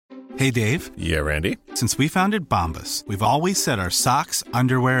Hey, Dave. Yeah, Randy. Since we founded Bombas, we've always said our socks,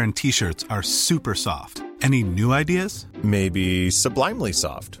 underwear, and T-shirts are super soft. Any new ideas? Maybe sublimely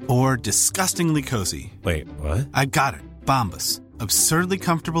soft. Or disgustingly cozy. Wait, what? I got it. Bombas. Absurdly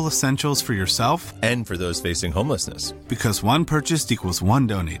comfortable essentials for yourself and for those facing homelessness. Because one purchased equals one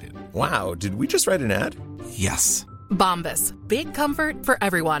donated. Wow, did we just write an ad? Yes. Bombas. Big comfort for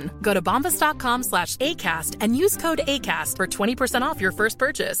everyone. Go to bombas.com/ACAST and use code ACAST for 20% off your first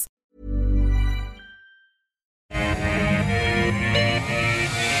purchase.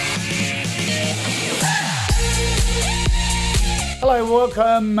 Hello,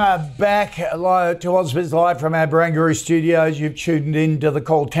 welcome back to Ausbiz Live from our Barangaroo studios. You've tuned in to the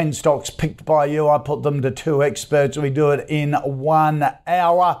Call 10 stocks picked by you. I put them to two experts. We do it in 1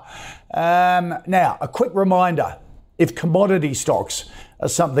 hour. Now, a quick reminder, if commodity stocks are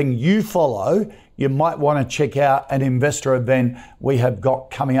something you follow, you might want to check out an investor event we have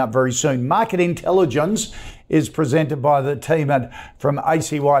got coming up very soon. Market Intelligence is presented by the team from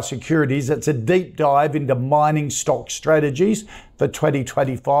ACY Securities. It's a deep dive into mining stock strategies for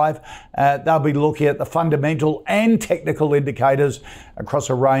 2025. They'll be looking at the fundamental and technical indicators across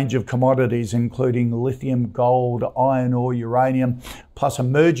a range of commodities, including lithium, gold, iron ore, uranium, plus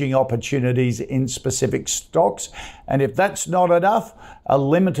emerging opportunities in specific stocks. And if that's not enough, a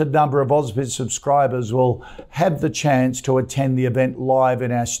limited number of Ausbiz subscribers will have the chance to attend the event live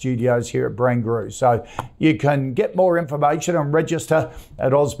in our studios here at Barangaroo. So you can get more information and register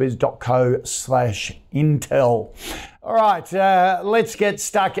at ausbiz.co/intel. All right, let's get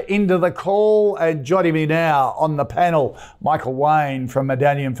stuck into the call. And joining me now on the panel, Michael Wayne from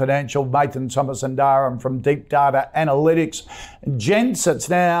Medallion Financial, Mathan Somasundaram from Deep Data Analytics. Gents, it's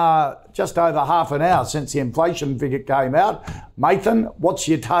now just over half an hour since the inflation figure came out. Mathan, what's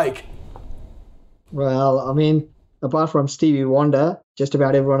your take? Well, I mean, apart from Stevie Wonder, just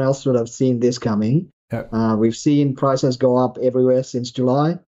about everyone else would have seen this coming. Yep. We've seen prices go up everywhere since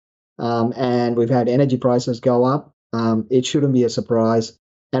July, and we've had energy prices go up. It shouldn't be a surprise.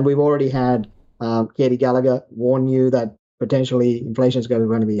 And we've already had Katie Gallagher warn you that potentially inflation is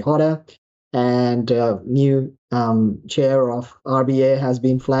going to be hotter. And new chair of RBA has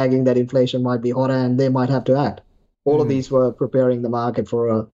been flagging that inflation might be hotter and they might have to act. All of these were preparing the market for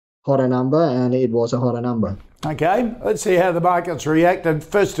a hotter number, and it was a hotter number. Okay, let's see how the markets reacted.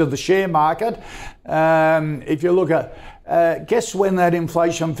 First to the share market. If you look at, guess when that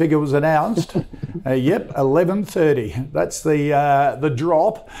inflation figure was announced? Yep, 11:30. That's the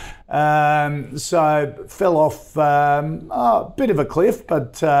drop. So fell off a bit of a cliff,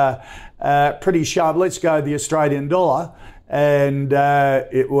 but pretty sharp. Let's go the Australian dollar. And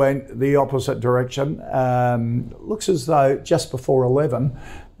it went the opposite direction. Looks as though just before 11,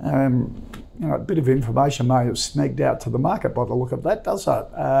 a bit of information may have sneaked out to the market by the look of that, does it?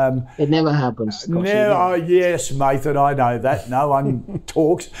 It never happens. No, yes, Mathan, I know that. No one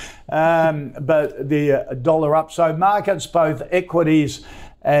talks. But the dollar up. So markets, both equities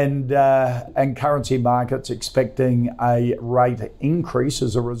and currency markets, expecting a rate increase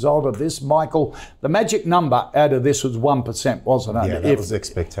as a result of this. Michael, the magic number out of this was 1%, wasn't it? Yeah, that was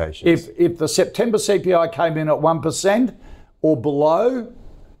expectations. If the September CPI came in at 1% or below,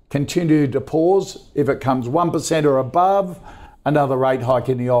 continue to pause. If it comes 1% or above, another rate hike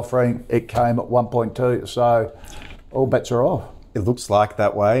in the offering. It came at 1.2, so all bets are off. It looks like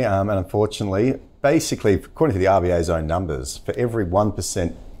that way, and unfortunately, basically, according to the RBA's own numbers, for every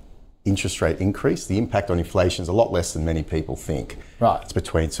 1% interest rate increase, the impact on inflation is a lot less than many people think. Right. It's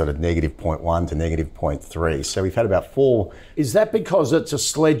between sort of -0.1 to -0.3. So we've had about 4. Is that because it's a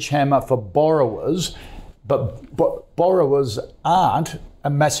sledgehammer for borrowers, but borrowers aren't a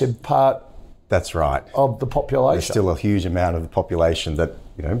massive part? That's right. Of the population? There's still a huge amount of the population that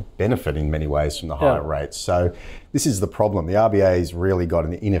benefit in many ways from the higher rates. So this is the problem. The RBA's really got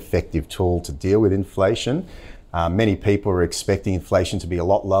an ineffective tool to deal with inflation. Many people are expecting inflation to be a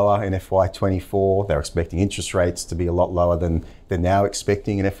lot lower in FY24. They're expecting interest rates to be a lot lower than they're now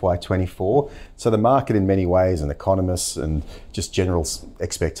expecting in FY24. So the market in many ways, and economists and just general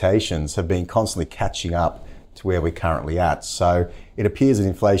expectations, have been constantly catching up to where we're currently at. So it appears that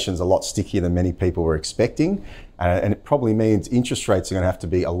inflation is a lot stickier than many people were expecting, and it probably means interest rates are going to have to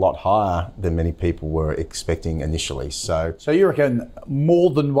be a lot higher than many people were expecting initially. So you reckon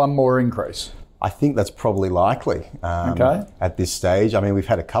more than one more increase? I think that's probably likely at this stage. I mean, we've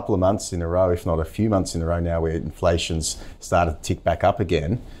had a couple of months in a row, if not a few months in a row now, where inflation's started to tick back up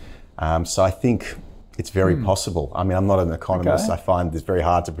again. So I think it's very possible. I mean, I'm not an economist. I find it's very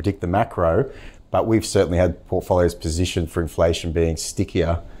hard to predict the macro, but we've certainly had portfolios positioned for inflation being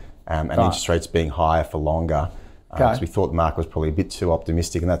stickier and interest rates being higher for longer. because we thought the market was probably a bit too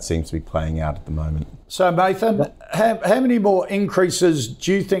optimistic, and that seems to be playing out at the moment. So, Nathan, how many more increases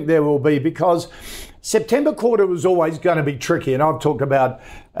do you think there will be? Because September quarter was always going to be tricky, and I've talked about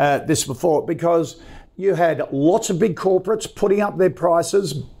this before, because you had lots of big corporates putting up their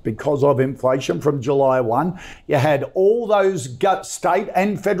prices because of inflation from July 1. You had all those state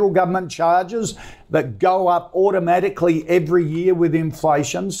and federal government charges that go up automatically every year with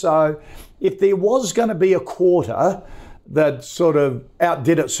inflation. So if there was going to be a quarter that sort of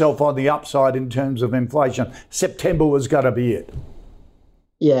outdid itself on the upside in terms of inflation, September was going to be it.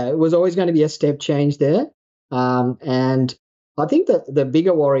 Yeah, it was always going to be a step change there. And I think that the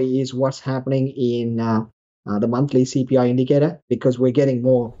bigger worry is what's happening in the monthly CPI indicator, because we're getting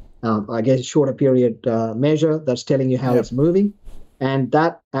more, shorter period measure that's telling you how it's moving. And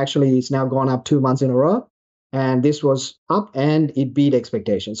that actually is now gone up 2 months in a row. And this was up and it beat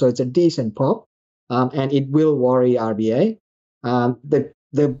expectations. So it's a decent pop, and it will worry RBA.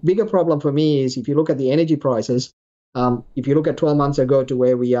 The bigger problem for me is if you look at the energy prices, if you look at 12 months ago to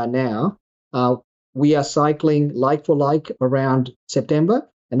where we are now, we are cycling like for like around September.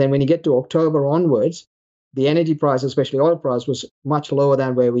 And then when you get to October onwards, the energy price, especially oil price, was much lower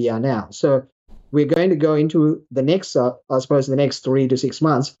than where we are now. So we're going to go into the next, the next 3 to 6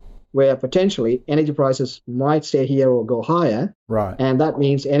 months, where potentially energy prices might stay here or go higher. Right. And that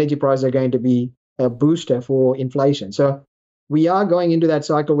means energy prices are going to be a booster for inflation. So we are going into that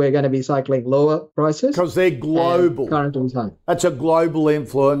cycle. We're going to be cycling lower prices. Because they're global. Currently, that's a global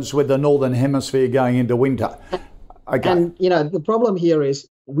influence with the Northern Hemisphere going into winter. Okay. And, the problem here is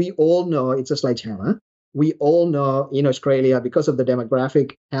we all know it's a sledgehammer. We all know in Australia, because of the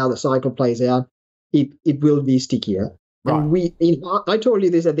demographic, how the cycle plays out, it will be stickier. Right. And I told you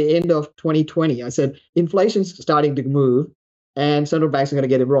this at the end of 2020. I said, inflation's starting to move and central banks are going to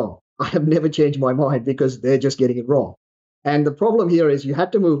get it wrong. I have never changed my mind because they're just getting it wrong. And the problem here is you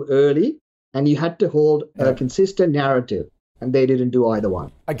had to move early and you had to hold a consistent narrative, and they didn't do either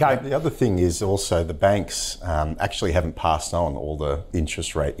one. Okay. The other thing is also the banks actually haven't passed on all the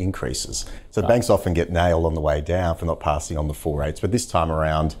interest rate increases. So banks often get nailed on the way down for not passing on the full rates. But this time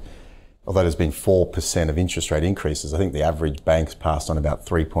around, although there's been 4% of interest rate increases, I think the average bank's passed on about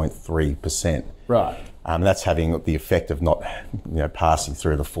 3.3%. Right. That's having the effect of not, passing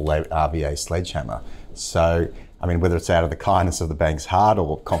through the full RBA sledgehammer. So, whether it's out of the kindness of the bank's heart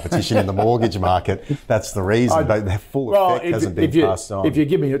or competition in the mortgage market, that's the reason. But the full effect hasn't been passed on. If you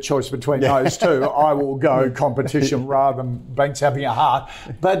give me a choice between those two, I will go competition rather than banks having a heart.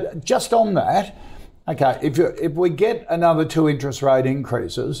 But just on that, okay, if we get another 2 interest rate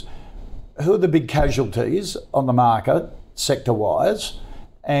increases, who are the big casualties on the market, sector-wise,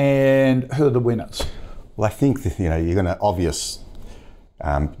 and who are the winners? Well, I think that, you're going to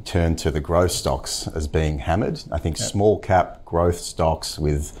turn to the growth stocks as being hammered. I think small cap growth stocks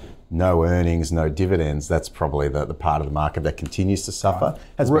with no earnings, no dividends, that's probably the part of the market that continues to suffer,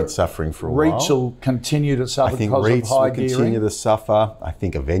 has been suffering for a while. REITs will continue to suffer because of high gearing. I think REITs will continue to suffer. I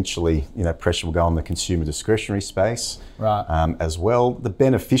think eventually, pressure will go on the consumer discretionary space as well. The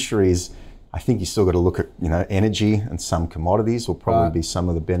beneficiaries, I think you still got to look at, energy and some commodities will probably be some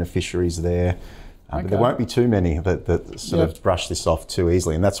of the beneficiaries there. But there won't be too many that sort of brush this off too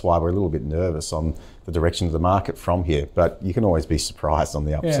easily. And that's why we're a little bit nervous on the direction of the market from here. But you can always be surprised on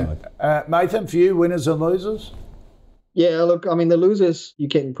the upside. Nathan, for you, winners and losers? Yeah, look, the losers, you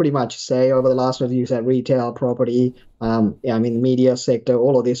can pretty much say over the last few years that retail, property, media sector,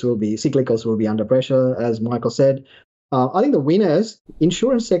 all of this cyclicals will be under pressure, as Michael said. I think the winners,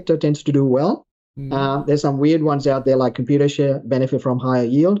 insurance sector tends to do well. There's some weird ones out there like Computershare benefit from higher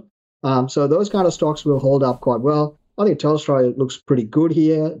yield. So those kind of stocks will hold up quite well. I think Telstra looks pretty good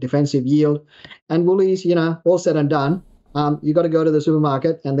here, defensive yield. And Woolies, all said and done, you got to go to the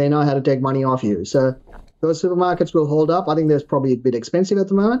supermarket and they know how to take money off you. So those supermarkets will hold up. I think they're probably a bit expensive at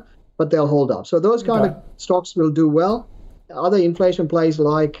the moment, but they'll hold up. So those kind of stocks will do well. Other inflation plays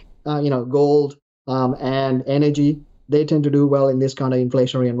like, gold and energy, they tend to do well in this kind of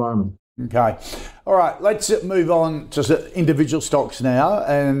inflationary environment. Okay. All right, let's move on to individual stocks now.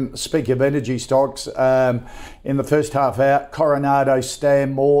 And speak of energy stocks, in the first half out, Coronado,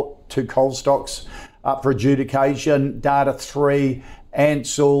 Stanmore, 2 coal stocks up for adjudication, Data3,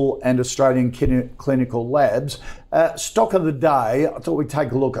 Ansell and Australian Clinical Labs. Stock of the day, I thought we'd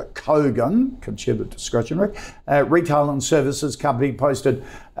take a look at Kogan, consumer discretionary. Retail and services company posted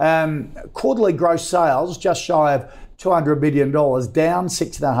quarterly gross sales just shy of $200 million, down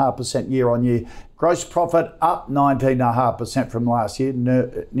 6.5% year on year. Gross profit up 19.5% from last year,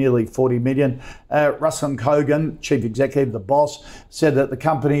 nearly $40 million. Ruslan Kogan, chief executive, the boss, said that the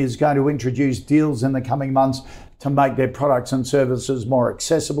company is going to introduce deals in the coming months to make their products and services more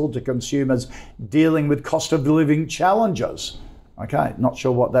accessible to consumers dealing with cost of living challenges. Okay, not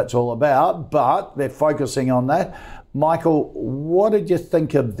sure what that's all about, but they're focusing on that. Michael, what did you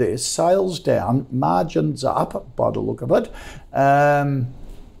think of this? Sales down, margins up by the look of it.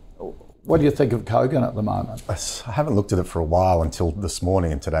 What do you think of Kogan at the moment? I haven't looked at it for a while until this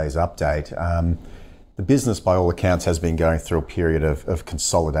morning in today's update. The business, by all accounts, has been going through a period of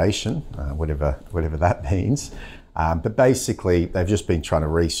consolidation, whatever that means. But basically, they've just been trying to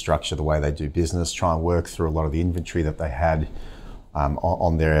restructure the way they do business, try and work through a lot of the inventory that they had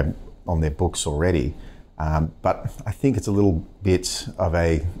on their books already. But I think it's a little bit of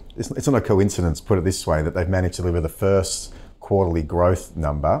it's not a coincidence, put it this way, that they've managed to deliver the first quarterly growth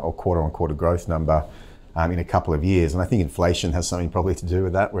number or quarter-on-quarter growth number in a couple of years. And I think inflation has something probably to do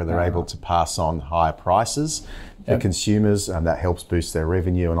with that, where they're able to pass on higher prices for consumers, and that helps boost their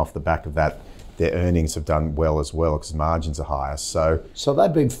revenue. And off the back of that, their earnings have done well as well because margins are higher. So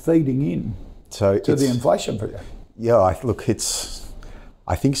they've been feeding in to the inflation for you. Yeah, I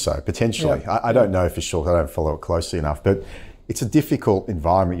think so, potentially. Yeah. I don't know for sure, I don't follow it closely enough, but it's a difficult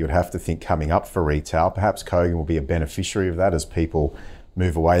environment, you'd have to think, coming up for retail. Perhaps Kogan will be a beneficiary of that as people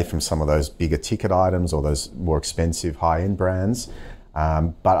move away from some of those bigger ticket items or those more expensive high-end brands.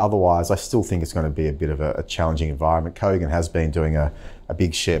 But otherwise, I still think it's going to be a bit of a challenging environment. Kogan has been doing a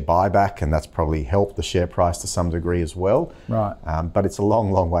big share buyback, and that's probably helped the share price to some degree as well. Right. But it's a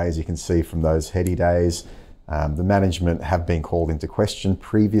long, long way, as you can see, from those heady days. The management have been called into question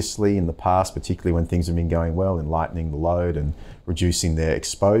previously in the past, particularly when things have been going well, in lightening the load and reducing their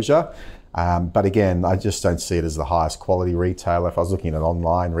exposure. But again, I just don't see it as the highest quality retailer. If I was looking at an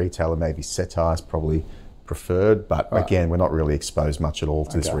online retailer, maybe Cettire is probably preferred. But again, we're not really exposed much at all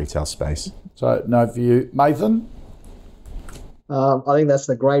to this retail space. So no for you. Nathan? I think that's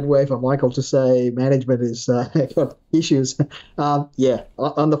a great way for Michael to say management is got issues. On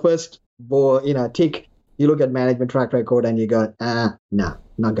the first tick, you look at management track record and you go, no,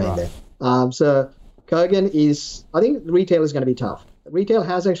 not going there. So Kogan I think retail is going to be tough. Retail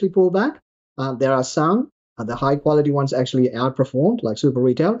has actually pulled back. There are some, the high quality ones actually outperformed, like Super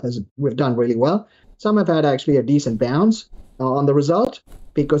Retail we've done really well. Some have had actually a decent bounce on the result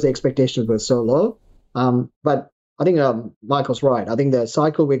because the expectations were so low. But I think Michael's right. I think the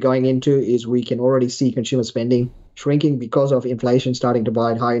cycle we're going into is we can already see consumer spending shrinking because of inflation starting to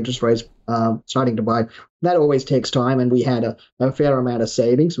bite, high interest rates starting to bite. That always takes time, and we had a fair amount of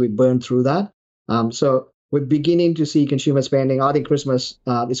savings. We burned through that. So we're beginning to see consumer spending. I think Christmas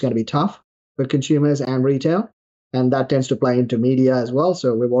is going to be tough for consumers and retail, and that tends to play into media as well.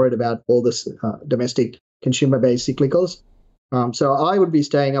 So we're worried about all this domestic consumer-based cyclicals. So I would be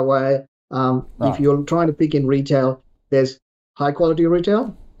staying away. If you're trying to pick in retail, there's high-quality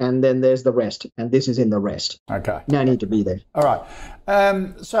retail, and then there's the rest, and this is in the rest. Okay. No need to be there. All right.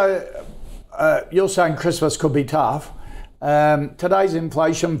 So you're saying Christmas could be tough. Today's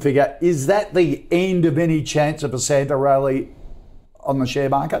inflation figure, is that the end of any chance of a Santa rally on the share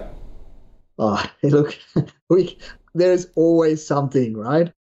market? Oh, look, there's always something,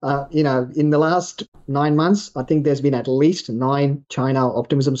 right? In the last 9 months, I think there's been at least 9 China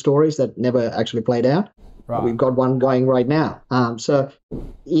optimism stories that never actually played out. Right. We've got one going right now. So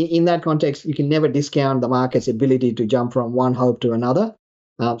in that context, you can never discount the market's ability to jump from one hope to another.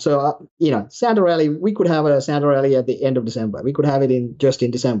 Santa rally, we could have a Santa rally at the end of December. We could have it just in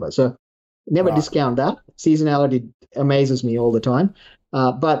December. So never discount that. Seasonality amazes me all the time.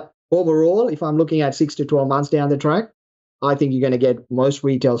 But overall, if I'm looking at 6 to 12 months down the track, I think you're going to get most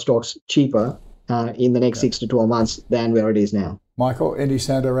retail stocks cheaper in the next 6 to 12 months than where it is now. Michael, any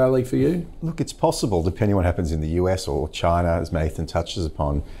Santa rally for you? Look, it's possible, depending on what happens in the US or China, as Nathan touches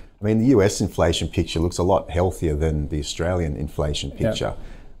upon. I mean, the US inflation picture looks a lot healthier than the Australian inflation picture.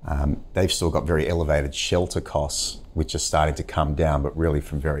 They've still got very elevated shelter costs, which are starting to come down, but really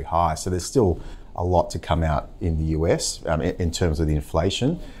from very high. So there's still a lot to come out in the US in terms of the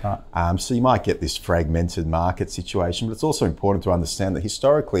inflation. Right. So you might get this fragmented market situation, but it's also important to understand that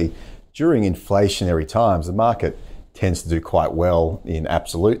historically, during inflationary times, the market tends to do quite well in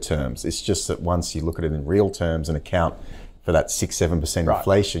absolute terms. It's just that once you look at it in real terms and account for that 6-7%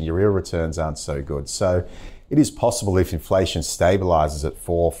 inflation, your real returns aren't so good. So it is possible if inflation stabilises at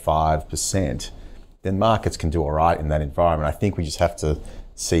 4-5%, then markets can do all right in that environment. I think we just have to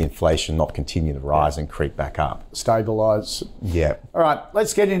see inflation not continue to rise and creep back up. Stabilise. Yeah. All right,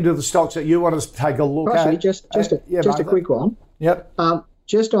 let's get into the stocks that you want us to take a look at. Just a quick one. Yep.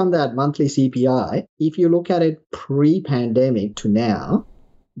 Just on that monthly CPI, if you look at it pre-pandemic to now,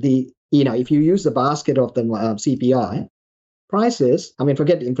 if you use the basket of the CPI, prices, I mean,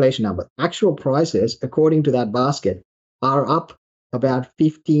 forget the inflation number, actual prices, according to that basket, are up about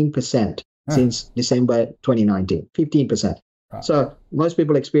 15% since December 2019, 15%. Right. So most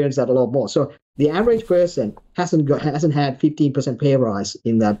people experience that a lot more. So the average person hasn't had 15% pay rise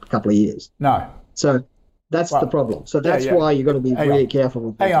in that couple of years. No. So that's the problem. So that's why you've got to be really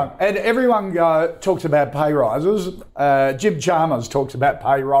careful. Hang on. And everyone talks about pay rises. Jim Chalmers talks about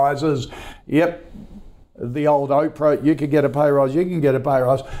pay rises. Yep. The old Oprah, you could get a pay rise, you can get a pay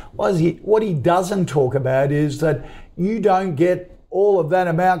rise. What he doesn't talk about is that you don't get all of that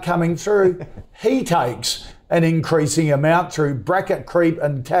amount coming through. He takes an increasing amount through bracket creep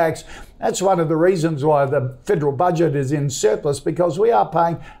and tax. That's one of the reasons why the federal budget is in surplus, because we are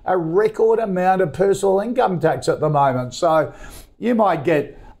paying a record amount of personal income tax at the moment. So you might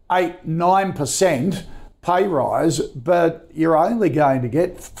get 8-9% pay rise, but you're only going to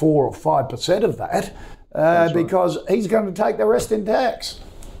get 4 or 5% of that because he's going to take the rest in tax.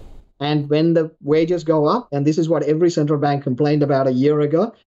 And when the wages go up, and this is what every central bank complained about a year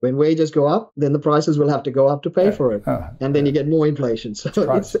ago, when wages go up, then the prices will have to go up to pay for it. And then you get more inflation.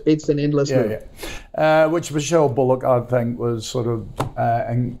 So it's an endless loop. Which Michelle Bullock, I think, was sort of,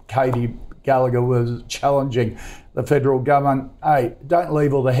 and Katie Gallagher was challenging the federal government. Hey, don't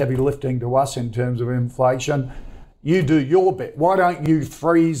leave all the heavy lifting to us in terms of inflation. You do your bit. Why don't you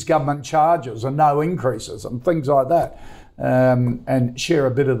freeze government charges and no increases and things like that? And share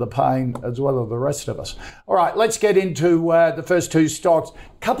a bit of the pain as well as the rest of us. All right, let's get into the first two stocks.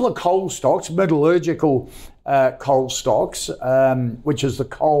 A couple of coal stocks, metallurgical coal stocks, which is the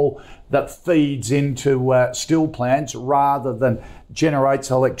coal that feeds into steel plants rather than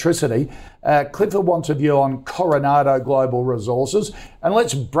generates electricity. Clifford wants a view on Coronado Global Resources, and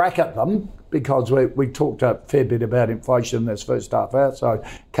let's bracket them because we talked a fair bit about inflation in this first half hour, so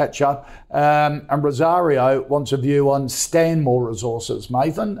catch up. And Rosario wants a view on Stanmore Resources,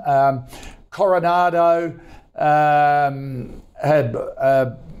 Nathan. Coronado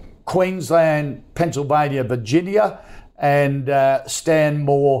had Queensland, Pennsylvania, Virginia, and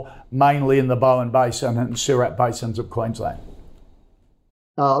Stanmore mainly in the Bowen Basin and Surat Basins of Queensland.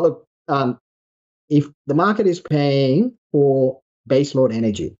 Look, if the market is paying for baseload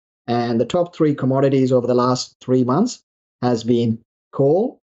energy, and the top three commodities over the last 3 months has been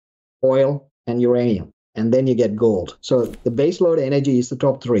coal, oil, and uranium. And then you get gold. So the baseload energy is the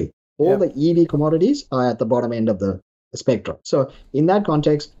top three. All the EV commodities are at the bottom end of the spectrum. So in that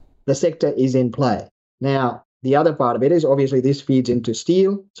context, the sector is in play. Now, the other part of it is obviously this feeds into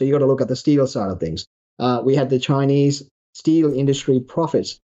steel. So you got to look at the steel side of things. We had the Chinese steel industry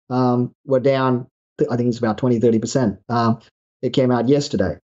profits were down, I think it's about 20-30%. It came out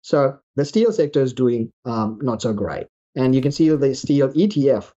yesterday. So the steel sector is doing not so great. And you can see the steel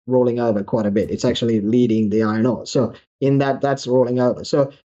ETF rolling over quite a bit. It's actually leading the iron ore. So in that's rolling over.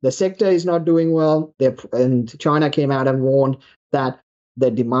 So the sector is not doing well. And China came out and warned that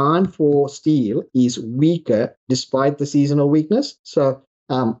the demand for steel is weaker despite the seasonal weakness. So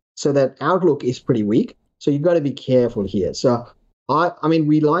that outlook is pretty weak. So you've got to be careful here. So I mean,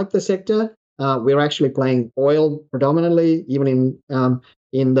 we like the sector. We're actually playing oil predominantly, even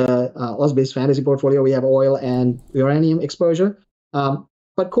in the Ausbiz fantasy portfolio, we have oil and uranium exposure.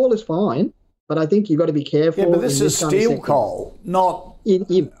 But coal is fine. But I think you've got to be careful. Yeah, but this is steel coal, not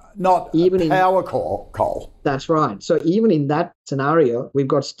even power coal. That's right. So even in that scenario, we've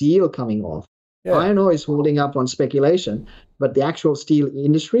got steel coming off. Yeah. Iron ore is holding up on speculation, but the actual steel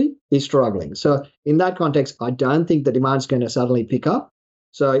industry is struggling. So in that context, I don't think the demand's going to suddenly pick up.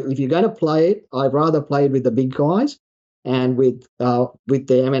 So if you're going to play it, I'd rather play it with the big guys. And with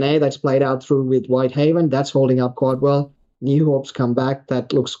the M&A that's played out through with Whitehaven, that's holding up quite well. New Hope's come back.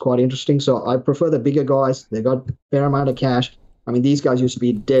 That looks quite interesting. So I prefer the bigger guys. They've got a fair amount of cash. I mean, these guys used to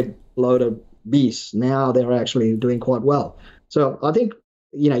be dead loaded beasts. Now they're actually doing quite well. So I think,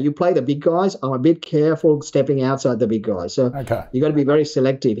 you play the big guys. I'm a bit careful stepping outside the big guys. So you got to be very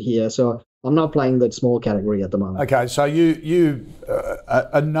selective here. So I'm not playing that small category at the moment. Okay, so you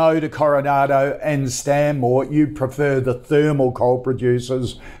a no to Coronado and Stanmore. You prefer the thermal coal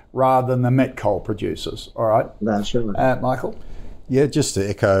producers rather than the met coal producers. All right. That's right. Michael? Yeah, just to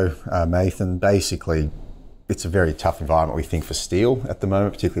echo Nathan, basically it's a very tough environment, we think, for steel at the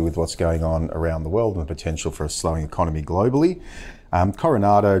moment, particularly with what's going on around the world and the potential for a slowing economy globally.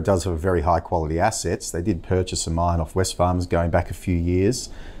 Coronado does have very high quality assets. They did purchase a mine off Wesfarmers going back a few years.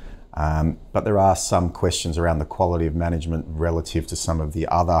 But there are some questions around the quality of management relative to some of the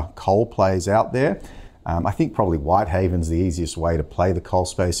other coal plays out there. I think probably Whitehaven's the easiest way to play the coal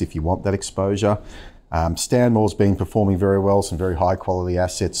space if you want that exposure. Stanmore's been performing very well, some very high quality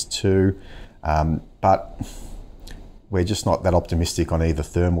assets too. But we're just not that optimistic on either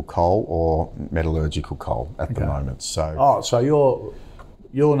thermal coal or metallurgical coal at the moment. So, so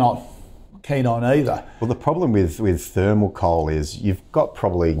you're not keen on either. Well, the problem with thermal coal is you've got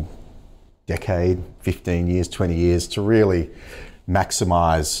probably decade, 15 years, 20 years to really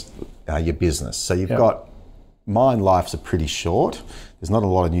maximise your business. So you've got mine lives are pretty short. There's not a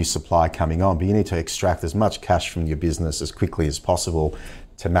lot of new supply coming on, but you need to extract as much cash from your business as quickly as possible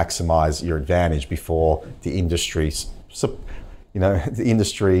to maximise your advantage before the industry, the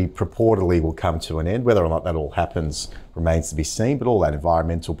industry purportedly will come to an end. Whether or not that all happens remains to be seen, but all that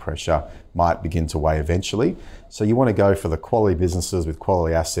environmental pressure might begin to weigh eventually. So you want to go for the quality businesses with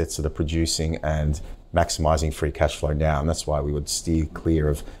quality assets that are producing and maximising free cash flow now, and that's why we would steer clear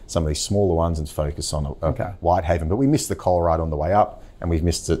of some of these smaller ones and focus on Whitehaven. But we missed the coal right on the way up, and we've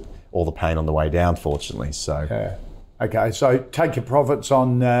missed all the pain on the way down, fortunately. So, okay. So take your profits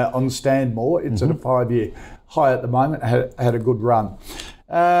on Stanmore. It's at a 5-year high at the moment. Had a good run.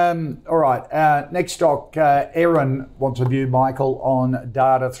 All right. Next stock. Erin wants a view, Michael, on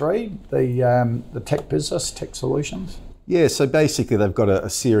Data#3, the tech business, tech solutions. Yeah, so basically they've got a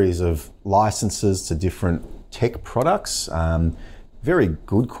series of licenses to different tech products, very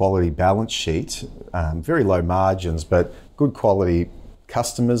good quality balance sheet, very low margins, but good quality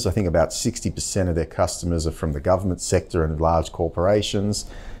customers. I think about 60% of their customers are from the government sector and large corporations.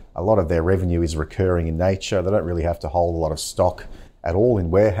 A lot of their revenue is recurring in nature. They don't really have to hold a lot of stock at all in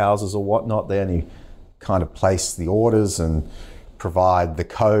warehouses or whatnot. They only kind of place the orders and provide the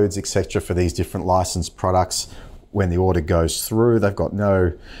codes, etc., for these different licensed products. When the order goes through, they've got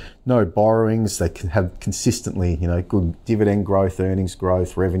no borrowings. They can have consistently, good dividend growth, earnings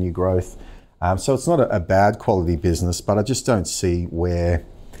growth, revenue growth. So it's not a bad quality business, but I just don't see where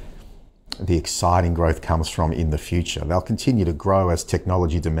the exciting growth comes from in the future. They'll continue to grow as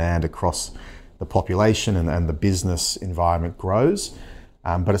technology demand across the population and the business environment grows.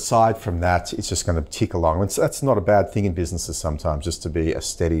 But aside from that, it's just going to tick along. That's not a bad thing in businesses sometimes, just to be a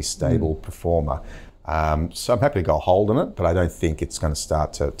steady, stable performer. So I'm happy to go hold on it, but I don't think it's going to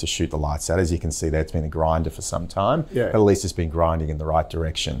start to shoot the lights out. As you can see there, it's been a grinder for some time, but at least it's been grinding in the right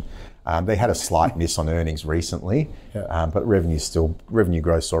direction. They had a slight miss on earnings recently, but revenue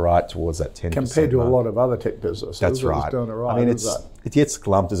grow's all right towards that 10%. Compared to a lot of other tech businesses. That's right. Doing it right. I mean, it gets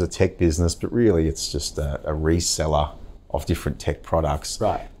lumped as a tech business, but really it's just a reseller of different tech products.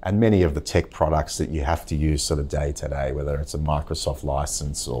 Right. And many of the tech products that you have to use sort of day to day, whether it's a Microsoft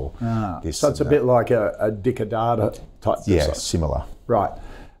license or this. So it's a bit like a Dicker Data type business. Yeah, similar. Right.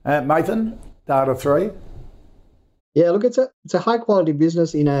 Nathan, Data#3? Yeah, look, it's a high quality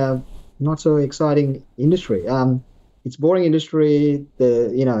business in a not so exciting industry. It's boring industry.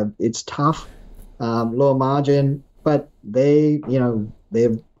 It's tough, low margin, but they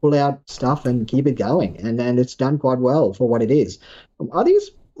pull out stuff and keep it going, and it's done quite well for what it is. I think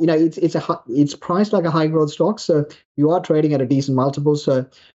it's priced like a high growth stock, so you are trading at a decent multiple. So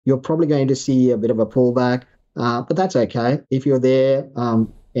you're probably going to see a bit of a pullback, but that's okay if you're there.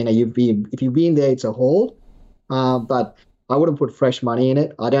 If you've been there, it's a hold. But I wouldn't put fresh money in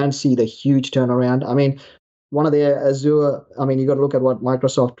it. I don't see the huge turnaround. I mean, one of their Azure, you got to look at what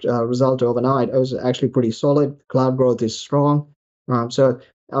Microsoft result overnight. It was actually pretty solid. Cloud growth is strong.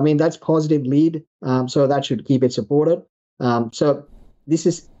 That's positive lead. So that should keep it supported. So this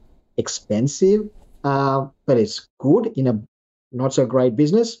is expensive, but it's good in a not so great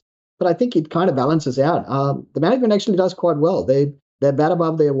business. But I think it kind of balances out. The management actually does quite well. They're bad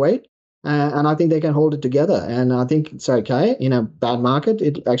above their weight. And I think they can hold it together. And I think it's okay. In a bad market,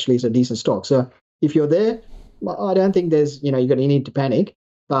 it actually is a decent stock. So if you're there, I don't think there's, you need to panic.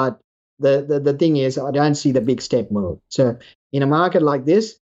 But the thing is, I don't see the big step move. So in a market like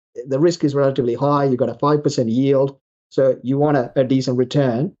this, the risk is relatively high. You've got a 5% yield. So you want a decent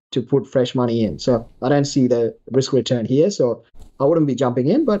return to put fresh money in. So I don't see the risk return here. So I wouldn't be jumping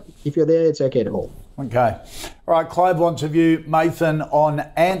in. But if you're there, it's okay to hold. Okay. All right, Clive wants a view, Nathan, on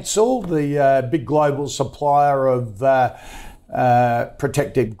Ansell, the big global supplier of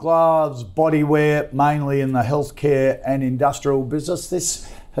protective gloves, bodywear, mainly in the healthcare and industrial business.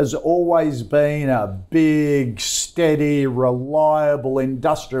 This has always been a big, steady, reliable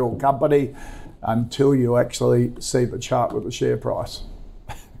industrial company until you actually see the chart with the share price.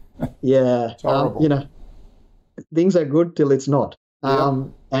 Yeah. It's horrible. Things are good till it's not. Yeah.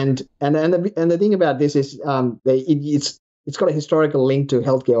 And the thing about this is it's got a historical link to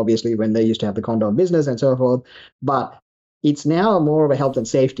healthcare, obviously, when they used to have the condom business and so forth. But it's now more of a health and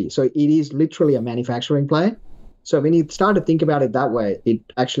safety. So it is literally a manufacturing play. So when you start to think about it that way, it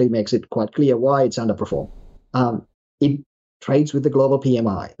actually makes it quite clear why it's underperformed. It trades with the global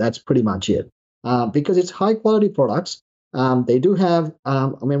PMI. That's pretty much it. because it's high quality products. They do have,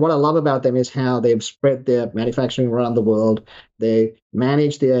 what I love about them is how they've spread their manufacturing around the world. They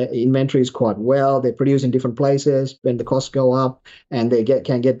manage their inventories quite well. They produce in different places when the costs go up, and they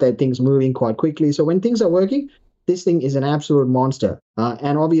can get their things moving quite quickly. So when things are working, this thing is an absolute monster.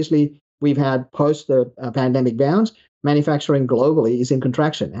 And obviously, we've had post the pandemic bounce, manufacturing globally is in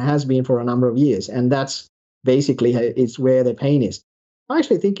contraction. It has been for a number of years, and that's basically it's where the pain is. I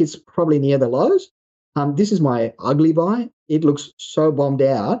actually think it's probably near the lows. This is my ugly buy. It looks so bombed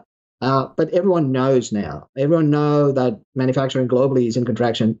out, but everyone knows now. Everyone knows that manufacturing globally is in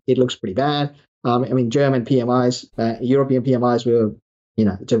contraction. It looks pretty bad. German PMIs, European PMIs were,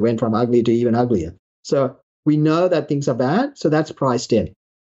 it went from ugly to even uglier. So we know that things are bad. So that's priced in.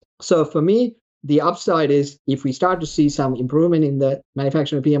 So for me, the upside is if we start to see some improvement in the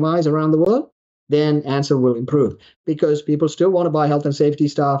manufacturing PMIs around the world, then Ansell will improve, because people still want to buy health and safety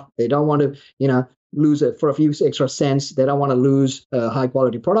stuff. They don't want to, lose it for a few extra cents. They don't want to lose high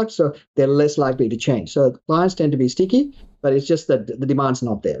quality products, so they're less likely to change. So clients tend to be sticky, but it's just that the demand's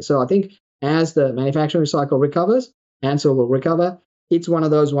not there. So I think as the manufacturing cycle recovers, Ansell will recover. It's one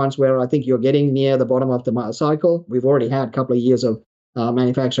of those ones where I think you're getting near the bottom of the cycle. We've already had a couple of years of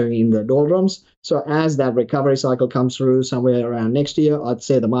manufacturing in the doldrums. So as that recovery cycle comes through somewhere around next year, I'd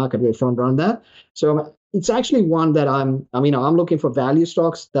say the market will front run that. So it's actually one that I'm looking for value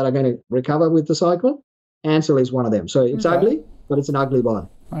stocks that are going to recover with the cycle. Ansell is one of them. So it's ugly, but it's an ugly buy.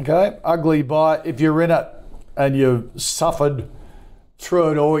 Okay, ugly buy. If you're in it and you've suffered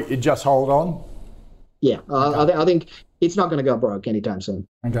through it all, you just hold on. Yeah, I think it's not going to go broke anytime soon.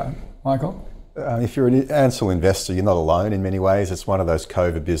 Okay, Michael? If you're an Ansell investor, you're not alone in many ways. It's one of those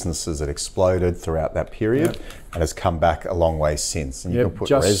COVID businesses that exploded throughout that period and has come back a long way since. And you can put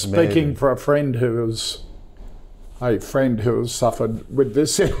just speaking for a friend who has suffered with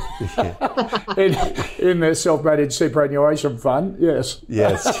this in their self-managed superannuation fund. Yes.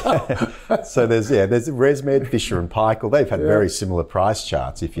 So there's ResMed, Fisher and Paykel. They've had very similar price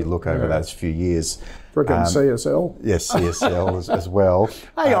charts if you look over those few years. Freaking CSL. Yes, CSL as well.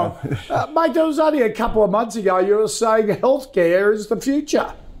 Hang on. Mate, it was only a couple of months ago you were saying healthcare is the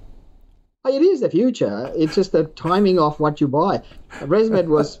future. It is the future. It's just the timing of what you buy. ResMed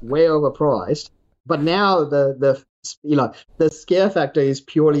was way overpriced, but now the scare factor is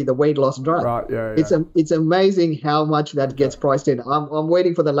purely the weight loss drug. Right, yeah. It's amazing how much that gets priced in. I'm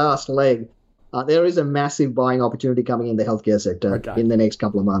waiting for the last leg. There is a massive buying opportunity coming in the healthcare sector in the next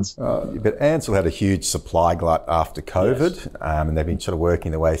couple of months. But Ansell had a huge supply glut after COVID, and they've been sort of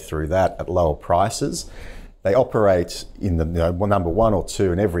working their way through that at lower prices. They operate in the number one or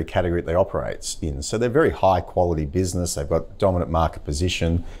two in every category they operate in. So they're very high quality business. They've got dominant market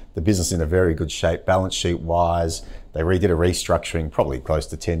position. The business is in a very good shape, balance sheet wise. They redid a restructuring probably close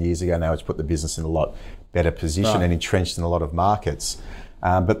to 10 years ago now, which put the business in a lot better position and entrenched in a lot of markets.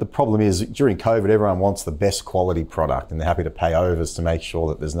 But the problem is during COVID, everyone wants the best quality product and they're happy to pay overs to make sure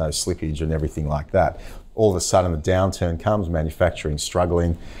that there's no slippage and everything like that. All of a sudden the downturn comes, manufacturing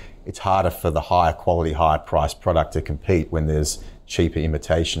struggling. It's harder for the higher quality, higher priced product to compete when there's cheaper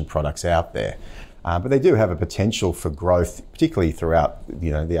imitation products out there. But they do have a potential for growth, particularly throughout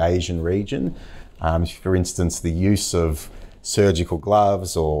the Asian region. For instance, the use of surgical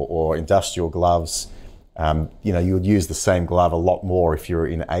gloves or industrial gloves, you would use the same glove a lot more if you're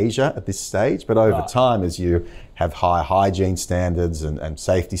in Asia at this stage. But over time, as you have higher hygiene standards and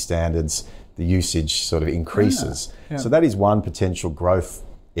safety standards, the usage sort of increases. So that is one potential growth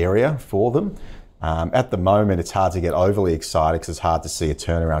area for them. At the moment, it's hard to get overly excited because it's hard to see a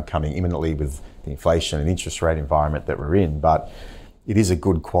turnaround coming imminently with the inflation and interest rate environment that we're in. But it is a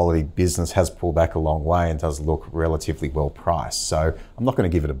good quality business, has pulled back a long way and does look relatively well priced. So I'm not going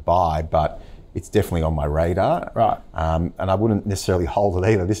to give it a buy, but it's definitely on my radar. Right. And I wouldn't necessarily hold it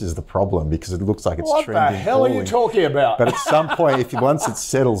either. This is the problem because it looks like it's trending. What the hell are you talking about? But at some point, once it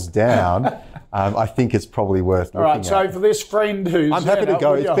settles down, I think it's probably worth looking at. All right, so for this friend who's... I'm happy to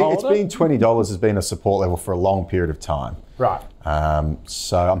go. It's been $20 has been a support level for a long period of time. Right.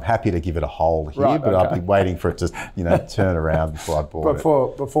 So I'm happy to give it a hold here, but I'll be waiting for it to turn around before I bought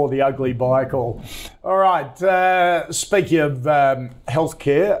it. Before the ugly buy call. All right, speaking of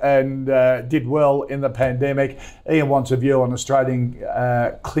healthcare and did well in the pandemic, Ian wants a view on Australian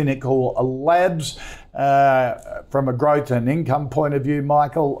clinical labs. From a growth and income point of view,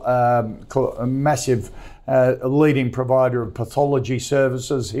 Michael, a massive leading provider of pathology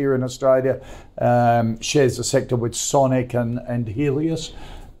services here in Australia, shares the sector with Sonic and Healius.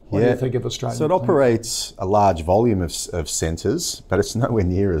 What do you think of Australia? So it operates a large volume of centres, but it's nowhere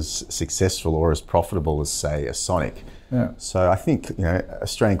near as successful or as profitable as, say, a Sonic. Yeah. So I think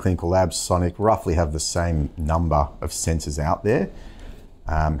Australian Clinical Labs, Sonic, roughly have the same number of centres out there.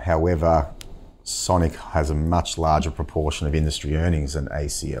 However, Sonic has a much larger proportion of industry earnings than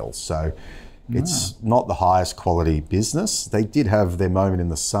ACL. So it's not the highest quality business. They did have their moment in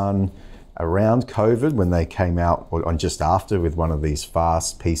the sun around COVID when they came out, or just after, with one of these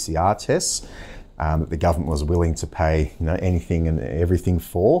fast PCR tests that the government was willing to pay anything and everything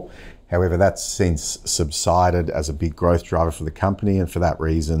for. However, that's since subsided as a big growth driver for the company, and for that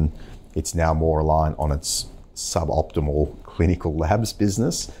reason, it's now more reliant on its suboptimal clinical labs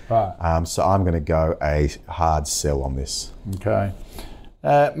business. Right. So I'm going to go a hard sell on this. Okay.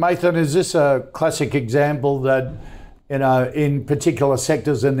 Mathan, is this a classic example that, in particular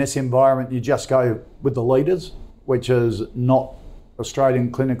sectors in this environment, you just go with the leaders, which is not Australian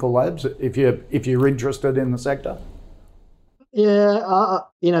Clinical Labs, if you're interested in the sector? Yeah,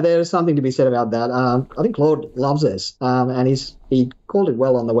 there is something to be said about that. I think Claude loves this, and he called it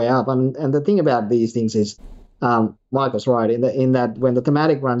well on the way up. And the thing about these things is, Michael's right in that when the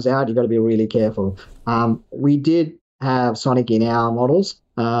thematic runs out, you've got to be really careful. We did have Sonic in our models,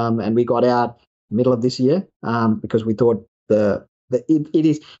 and we got out middle of this year because we thought it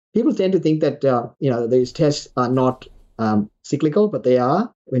is. People tend to think that these tests are not cyclical, but they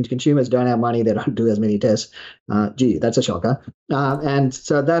are. When consumers don't have money, they don't do as many tests. Gee, that's a shocker. And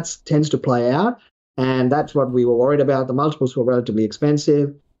so that tends to play out, and that's what we were worried about. The multiples were relatively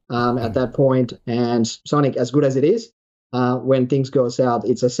expensive at that point, and Sonic, as good as it is, when things go south,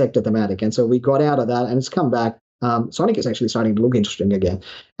 it's a sector thematic, and so we got out of that, and it's come back. Sonic is actually starting to look interesting again,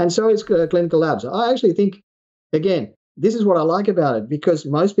 and so is Clinical Labs. I actually think, again, this is what I like about it, because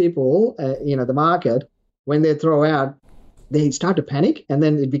most people, the market, when they throw out, they start to panic, and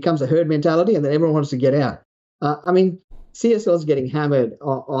then it becomes a herd mentality, and then everyone wants to get out. CSL is getting hammered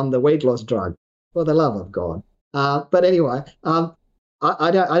on the weight loss drug, for the love of God. But anyway,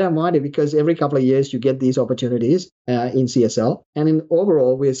 I don't mind it, because every couple of years you get these opportunities in CSL, and in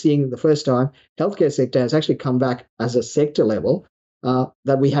overall we're seeing the first time healthcare sector has actually come back as a sector level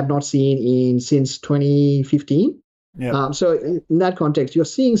that we have not seen since 2015. Yeah. So in that context, you're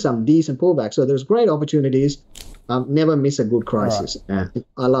seeing some decent pullback. So there's great opportunities. Never miss a good crisis. Right.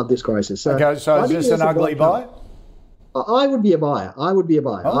 I love this crisis. So okay, so is this an ugly buy? I would be a buyer. I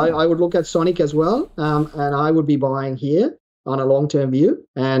would look at Sonic as well, and I would be buying here on a long-term view.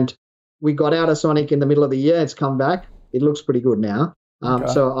 And we got out of Sonic in the middle of the year. It's come back. It looks pretty good now.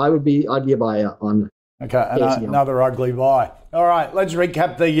 So I'd be a buyer on. Okay, another ugly buy. All right, let's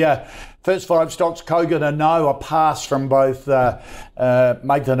recap the first 5 stocks. Kogan, a no, a pass from both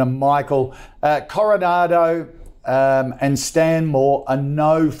Mathan and Michael. Coronado and Stanmore, a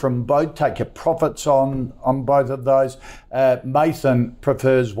no from both. Take your profits on both of those. Mathan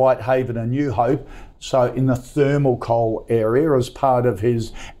prefers Whitehaven and New Hope, so in the thermal coal area as part of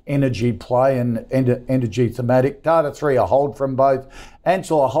his energy play and energy thematic. Data3, a hold from both.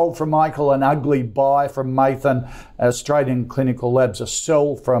 Ansell, a hold from Michael, an ugly buy from Mathan. Australian Clinical Labs, a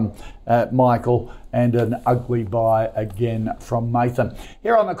sell from Michael, and an ugly buy again from Mathan.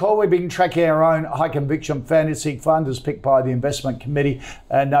 Here on the call, we've been tracking our own high conviction fantasy fund as picked by the investment committee.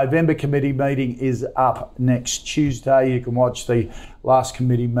 November committee meeting is up next Tuesday. You can watch the last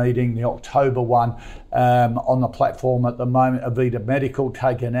committee meeting, the October one, on the platform at the moment. Avita Medical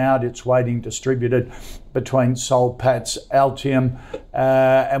taken out, it's waiting distributed between Soul Patts, Altium,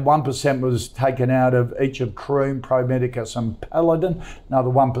 and 1% was taken out of each of Croom, Pro Medicus and Paladin. Another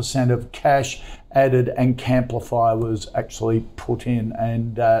 1% of cash added, and Camplify was actually put in,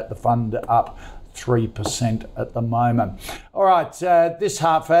 and the fund up 3% at the moment. All right, this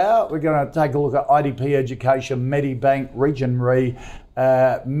half hour, we're going to take a look at IDP Education, Medibank, Region Re,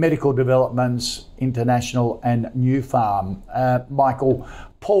 Medical Developments, International and Nufarm. Michael,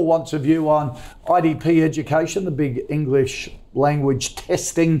 Paul wants a view on IDP Education, the big English language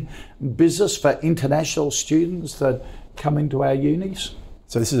testing business for international students that come into our unis.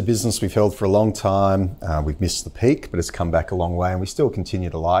 So this is a business we've held for a long time. We've missed the peak, but it's come back a long way, and we still continue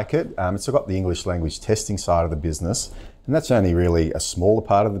to like it. It's got the English language testing side of the business, and that's only really a smaller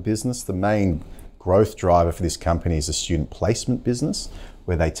part of the business. The main growth driver for this company is a student placement business,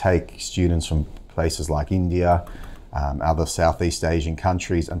 where they take students from places like India, other Southeast Asian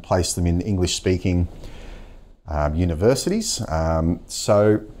countries, and place them in English-speaking universities.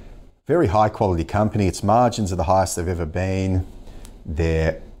 So very high quality company. Its margins are the highest they've ever been.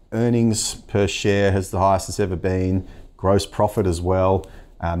 Their earnings per share has the highest it's ever been, gross profit as well.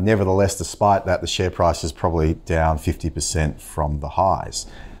 Nevertheless, despite that, the share price is probably down 50% from the highs.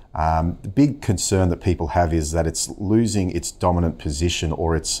 The big concern that people have is that it's losing its dominant position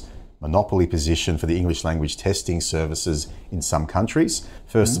or its monopoly position for the English language testing services in some countries.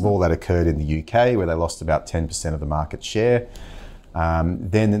 First of all, that occurred in the UK, where they lost about 10% of the market share.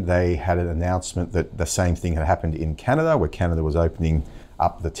 Then they had an announcement that the same thing had happened in Canada, where Canada was opening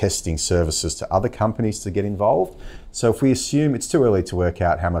up the testing services to other companies to get involved. So if we assume, it's too early to work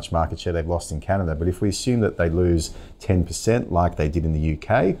out how much market share they've lost in Canada, but if we assume that they lose 10% like they did in the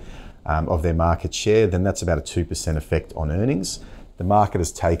UK of their market share, then that's about a 2% effect on earnings. The market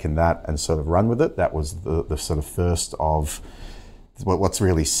has taken that and sort of run with it. That was the sort of first of what's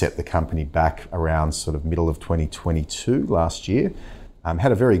really set the company back around sort of middle of 2022 last year.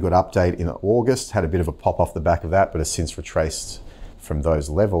 Had a very good update in August, had a bit of a pop off the back of that, but has since retraced from those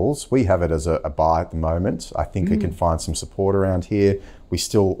levels. We have it as a buy at the moment. I think it can find some support around here. We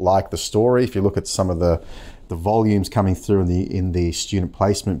still like the story. If you look at some of the volumes coming through in the student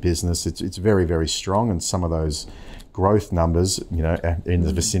placement business, it's very, very strong, and some of those growth numbers, in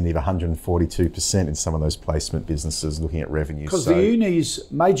the vicinity of 142% in some of those placement businesses looking at revenues. Because the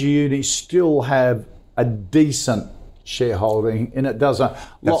major unis still have a decent shareholding, and it does a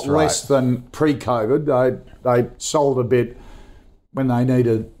lot less than pre-COVID. They sold a bit when they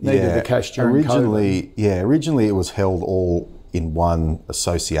needed the cash during COVID. Originally it was held all in one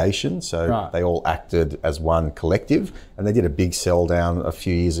association, so they all acted as one collective, and they did a big sell down a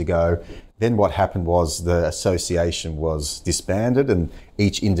few years ago. Then what happened was the association was disbanded, and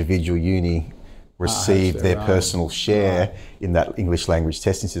each individual uni received their personal share in that English language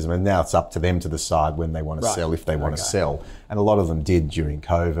testing system, and now it's up to them to decide when they want to sell, if they want to sell. And a lot of them did during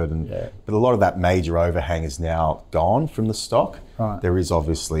COVID, but a lot of that major overhang is now gone from the stock. There is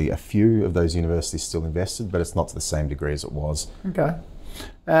obviously a few of those universities still invested, but it's not to the same degree as it was. Okay.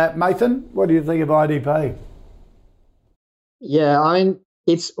 Mathan, what do you think of IDP? Yeah, I mean,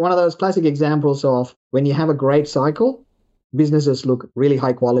 it's one of those classic examples of when you have a great cycle, businesses look really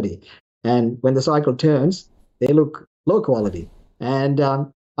high quality. And when the cycle turns, they look low quality. And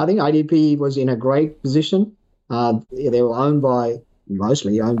I think IDP was in a great position. They were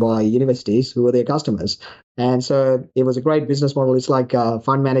mostly owned by universities who were their customers. And so it was a great business model. It's like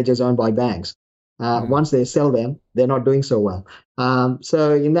fund managers owned by banks. Once they sell them, they're not doing so well.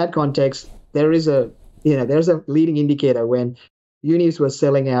 So in that context, there's a leading indicator. When unis were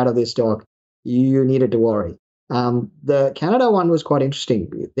selling out of their stock, you needed to worry. The Canada one was quite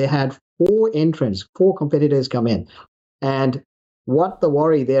interesting. They had 4 competitors come in. And what the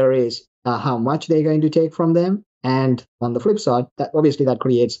worry there is, how much they're going to take from them. And on the flip side, that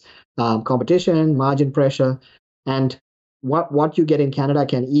creates competition, margin pressure. And what you get in Canada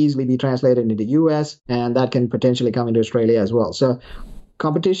can easily be translated into the US, and that can potentially come into Australia as well. So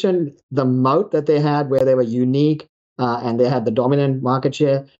competition, the moat that they had where they were unique and they had the dominant market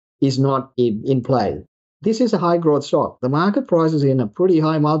share is not in play. This is a high growth stock. The market price is in a pretty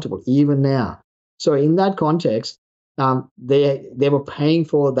high multiple, even now. So in that context, they were paying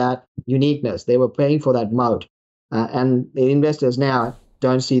for that uniqueness. They were paying for that moat. And the investors now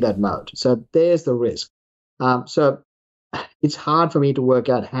don't see that moat. So there's the risk. So it's hard for me to work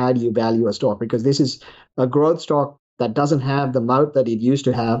out how do you value a stock, because this is a growth stock that doesn't have the moat that it used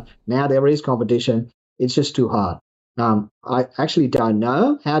to have. Now there is competition. It's just too hard. I actually don't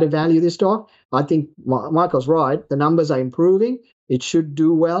know how to value this stock. I think Michael's right. The numbers are improving. It should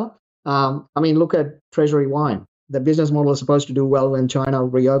do well. Look at Treasury Wine. The business model is supposed to do well when China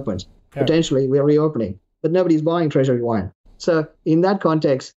reopens. Potentially, we're reopening, but nobody's buying Treasury Wine. So in that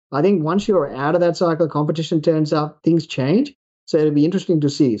context, I think once you're out of that cycle, competition turns up, things change. So it'll be interesting to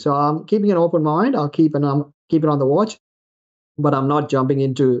see. So I'm keeping an open mind. I'll keep it on the watch, but I'm not jumping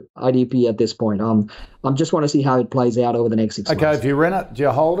into IDP at this point. I just want to see how it plays out over the next 6 months. Okay, if you rent it, do you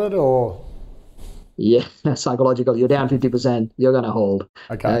hold it or? Yeah, psychological. You're down 50%. You're going to hold.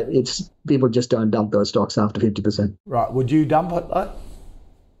 Okay. It's people just don't dump those stocks after 50%. Right. Would you dump it though?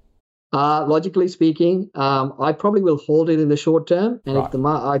 Logically speaking, I probably will hold it in the short term, and if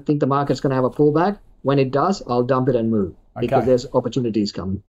I think the market's going to have a pullback, when it does, I'll dump it and move because there's opportunities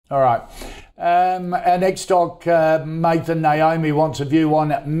coming. All right. Our next stock, Mathan, Naomi wants a view on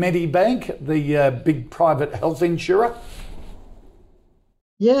Medibank, the big private health insurer.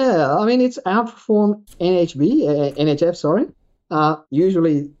 Yeah, I mean, it's outperformed NHF, sorry.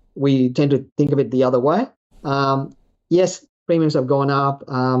 Usually we tend to think of it the other way. Yes, premiums have gone up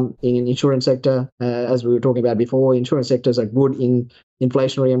in insurance sector, as we were talking about before. Insurance sectors are good in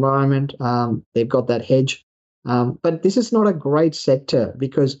inflationary environment. They've got that hedge. But this is not a great sector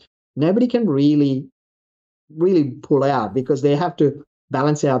because nobody can really pull out because they have to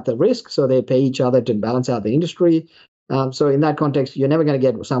balance out the risk. So they pay each other to balance out the industry. So in that context, you're never going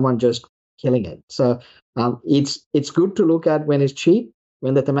to get someone just killing it. So it's good to look at when it's cheap,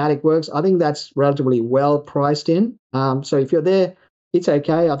 when the thematic works. I think that's relatively well priced in. So if you're there, it's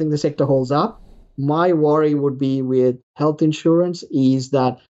okay. I think the sector holds up. My worry would be with health insurance is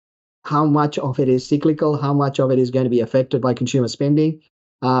that how much of it is cyclical, how much of it is going to be affected by consumer spending.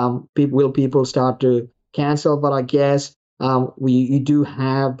 Will people start to cancel? But I guess you do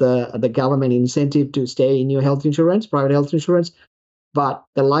have the government incentive to stay in your health insurance, private health insurance, but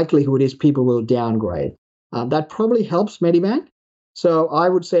the likelihood is people will downgrade. That probably helps Medibank. So I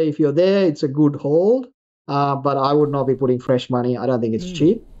would say if you're there, it's a good hold, but I would not be putting fresh money. I don't think it's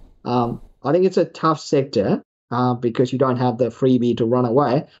cheap. I think it's a tough sector because you don't have the freebie to run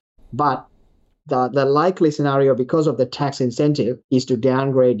away. But the likely scenario, because of the tax incentive, is to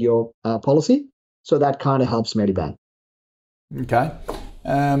downgrade your policy. So that kind of helps Medibank. Okay.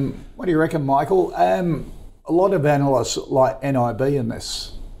 What do you reckon, Michael? A lot of analysts like NIB in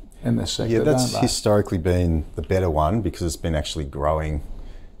this sector. Yeah, that's historically been the better one because it's been actually growing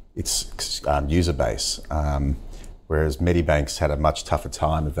its user base. Whereas Medibank's had a much tougher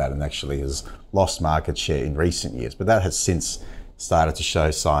time of that and actually has lost market share in recent years. But that has since started to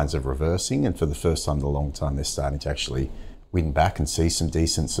show signs of reversing, and for the first time in a long time, they're starting to actually win back and see some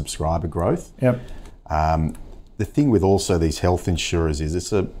decent subscriber growth. Yep. The thing with also these health insurers is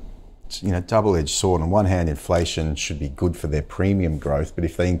it's a double-edged sword. On one hand, inflation should be good for their premium growth, but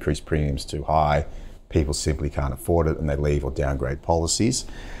if they increase premiums too high, people simply can't afford it and they leave or downgrade policies.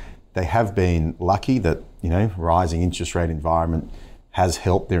 They have been lucky that rising interest rate environment has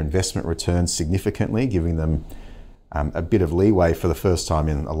helped their investment returns significantly, giving them a bit of leeway for the first time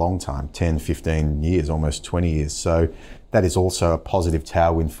in a long time, 10, 15 years, almost 20 years. So that is also a positive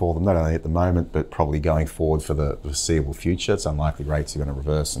tailwind for them, not only at the moment, but probably going forward for the foreseeable future. It's unlikely rates are going to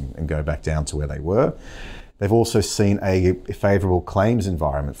reverse and go back down to where they were. They've also seen a favourable claims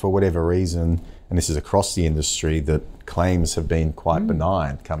environment for whatever reason, and this is across the industry, that claims have been quite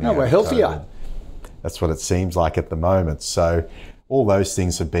benign coming out. We're healthier. COVID. That's what it seems like at the moment. So all those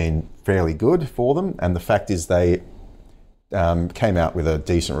things have been fairly good for them, and the fact is they came out with a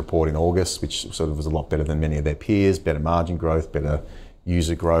decent report in August, which sort of was a lot better than many of their peers, better margin growth, better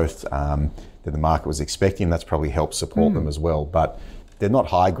user growth than the market was expecting. That's probably helped support them as well. But they're not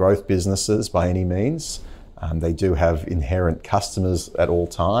high growth businesses by any means. They do have inherent customers at all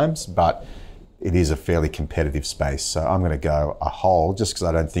times, but it is a fairly competitive space. So I'm going to go a hold just because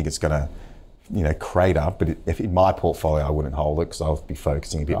I don't think it's going to crater, but if in my portfolio, I wouldn't hold it because I'll be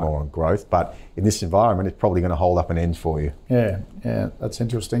focusing a bit more on growth. But in this environment, it's probably going to hold up an end for you. Yeah, that's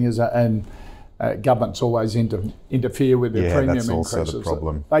interesting, is that? And governments always interfere with their premium increases. Yeah, that's also the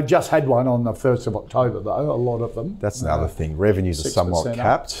problem. They just had one on the 1st of October, though, a lot of them. That's another thing. Revenues are somewhat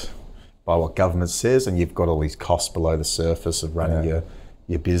capped by what government says, and you've got all these costs below the surface of running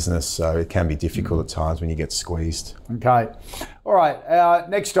your business, so it can be difficult at times when you get squeezed. Okay. All right.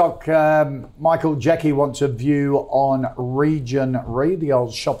 Next stock, Michael, Jackie wants a view on Region RE, the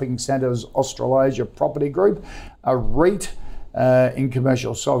old shopping centres Australasia Property Group, a REIT in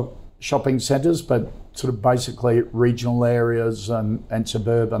commercial shopping centres, but sort of basically regional areas and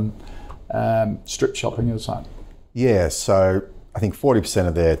suburban strip shopping or something. Yeah, so I think 40%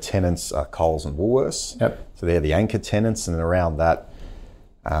 of their tenants are Coles and Woolworths. Yep. So they're the anchor tenants, and around that,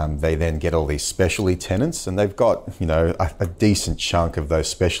 they then get all these specialty tenants, and they've got a decent chunk of those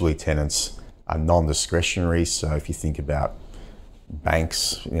specialty tenants are non-discretionary. So if you think about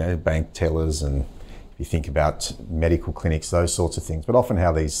banks, bank tellers, and if you think about medical clinics, those sorts of things. But often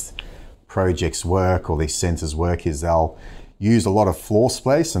how these projects work or these centres work is they'll use a lot of floor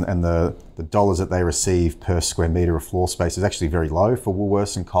space, and the dollars that they receive per square metre of floor space is actually very low for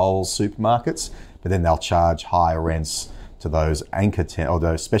Woolworths and Coles supermarkets, but then they'll charge higher rents to those anchor or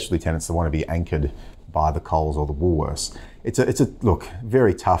those specialty tenants that want to be anchored by the Coles or the Woolworths. It's a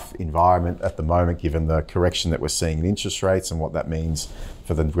very tough environment at the moment, given the correction that we're seeing in interest rates and what that means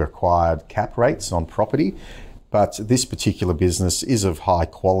for the required cap rates on property. But this particular business is of high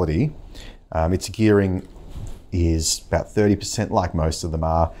quality. Its gearing is about 30%, like most of them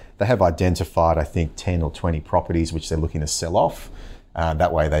are. They have identified, I think, 10 or 20 properties which they're looking to sell off.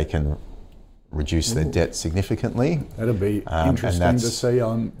 That way they can reduce their debt significantly. That'll be interesting to see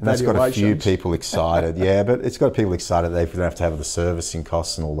on valuations. That's got a few people excited, but it's got people excited they don't have to have the servicing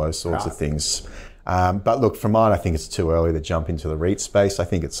costs and all those sorts of things. But look, for mine, I think it's too early to jump into the REIT space. I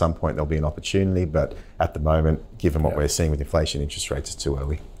think at some point there'll be an opportunity, but at the moment, given what we're seeing with inflation, interest rates, it's too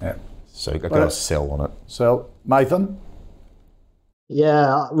early. Yeah. So I've got to sell on it. Sell. Nathan?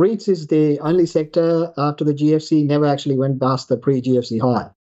 Yeah, REITs is the only sector after the GFC never actually went past the pre-GFC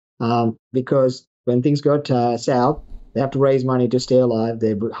high. Because when things got south, They have to raise money to stay alive.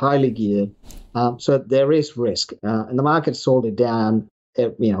 They're highly geared. So there is risk. And the market sold it down,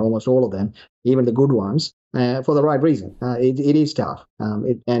 almost all of them, even the good ones, for the right reason. It is tough.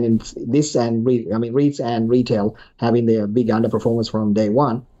 REITs and retail having their big underperformance from day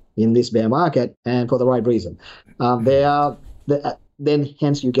one in this bear market, and for the right reason. Then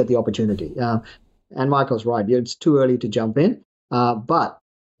hence you get the opportunity. And Michael's right. It's too early to jump in, but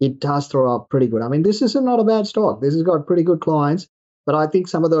it does throw up pretty good. I mean, this is not a bad stock. This has got pretty good clients, but I think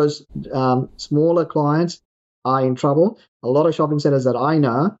some of those smaller clients are in trouble. A lot of shopping centers that I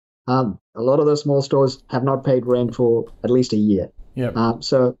know, a lot of those small stores have not paid rent for at least a year. Yep.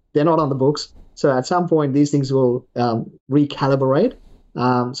 So they're not on the books. So at some point, these things will recalibrate.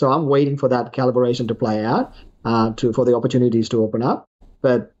 So I'm waiting for that calibration to play out, for the opportunities to open up.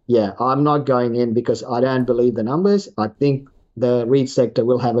 But yeah, I'm not going in because I don't believe the numbers. I think the REIT sector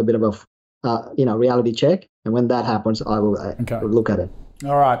will have a bit of a reality check, and when that happens, I will look at it.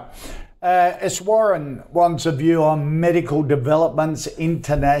 All right. Iswaran wants a view on Medical Developments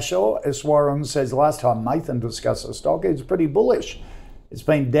International. Iswaran says last time Nathan discussed the stock, it's pretty bullish. It's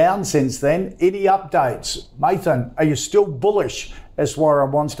been down since then. Any updates? Nathan, are you still bullish?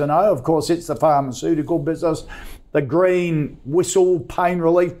 Iswaran wants to know. Of course, it's the pharmaceutical business. The green whistle pain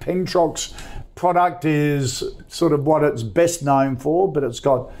relief Pentrox product is sort of what it's best known for, but it's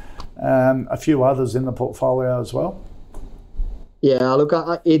got a few others in the portfolio as well. Yeah, look,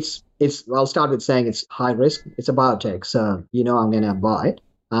 I'll start with saying it's high risk. It's a biotech, so I'm going to buy it.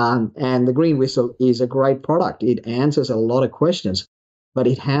 And the green whistle is a great product. It answers a lot of questions, but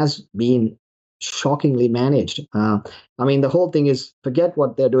it has been shockingly managed. The whole thing is, forget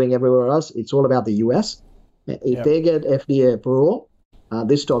what they're doing everywhere else. It's all about the US. If they get FDA approval,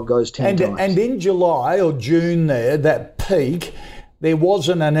 this stock goes 10 times. And in July or June there, that peak, there was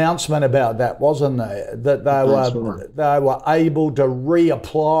an announcement about that, wasn't there? That they were able to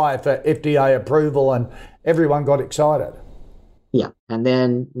reapply for FDA approval, and everyone got excited. Yeah, and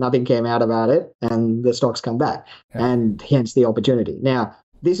then nothing came out about it, and the stocks come back, and hence the opportunity. Now,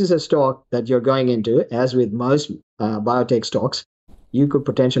 this is a stock that you're going into, as with most biotech stocks, you could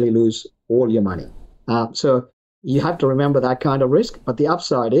potentially lose all your money. So you have to remember that kind of risk. But the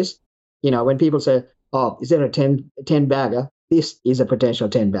upside is, when people say, oh, is there a 10 bagger? This is a potential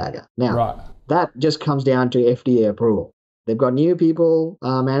 10 bagger. Now, that just comes down to FDA approval. They've got new people,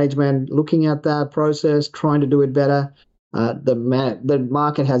 management looking at that process, trying to do it better. The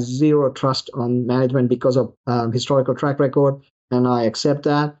market has zero trust on management because of historical track record, and I accept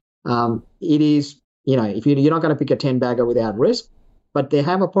that. It is, if you're not going to pick a 10 bagger without risk, but they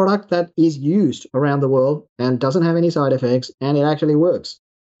have a product that is used around the world and doesn't have any side effects, and it actually works.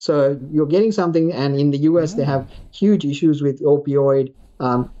 So you're getting something, and in the US, they have huge issues with opioid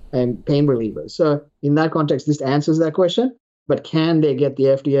and pain relievers. So in that context, this answers that question. But can they get the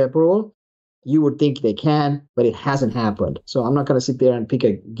FDA approval? You would think they can, but it hasn't happened. So I'm not going to sit there and pick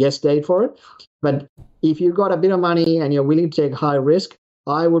a guess date for it. But if you've got a bit of money and you're willing to take high risk,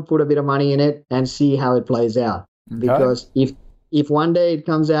 I would put a bit of money in it and see how it plays out. Okay. Because if one day it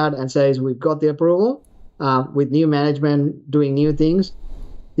comes out and says we've got the approval with new management doing new things,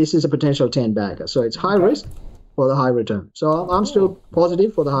 this is a potential 10 bagger. So it's high risk for the high return. So I'm still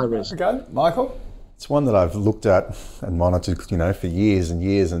positive for the high risk. Okay, Michael? It's one that I've looked at and monitored, for years and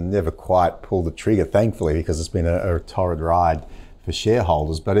years, and never quite pulled the trigger, thankfully, because it's been a torrid ride for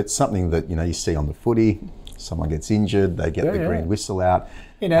shareholders. But it's something that, you see on the footy. Someone gets injured, they get the green whistle out.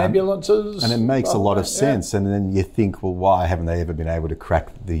 In ambulances. And it makes a lot of sense. And then you think, well, why haven't they ever been able to crack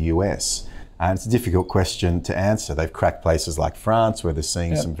the US? And it's a difficult question to answer. They've cracked places like France, where they're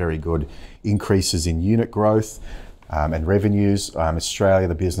seeing some very good increases in unit growth and revenues. Australia,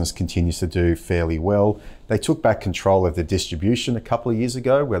 the business continues to do fairly well. They took back control of the distribution a couple of years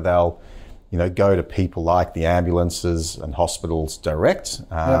ago, where they'll go to people like the ambulances and hospitals direct.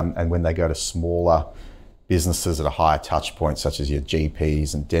 And when they go to smaller businesses at a higher touch point, such as your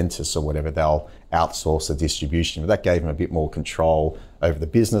GPs and dentists or whatever, they'll outsource the distribution. But that gave them a bit more control over the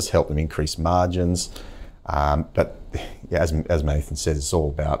business, helped them increase margins. But as Nathan said, it's all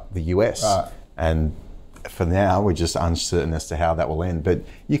about the US. And for now, we're just uncertain as to how that will end. But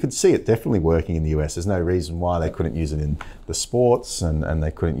you could see it definitely working in the US. There's no reason why they couldn't use it in the sports and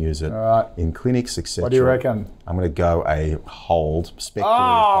they couldn't use it in clinics, etc. What do you reckon? I'm going to go a hold, speculative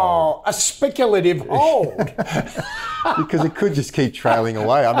hold. A speculative hold. Because it could just keep trailing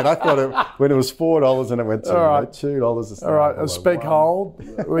away. I mean, I thought when it was $4 and it went to $2 or something. All right, a spec hold.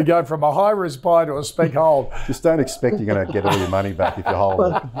 We go from a high-risk buy to a spec hold. Just don't expect you're going to get all your money back if you hold.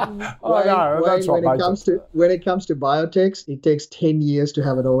 When it comes comes to biotechs, it takes 10 years to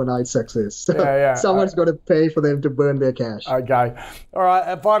have an overnight success. So someone's got to pay for them to burn their cash. Okay. All right.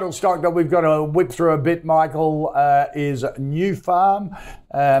 A final stock that we've got to whip through a bit, Michael, is Nufarm,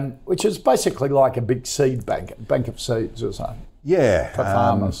 which is basically like a big seed bank of seeds or something. Yeah, for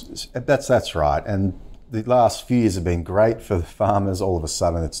farmers. That's right. And the last few years have been great for the farmers. All of a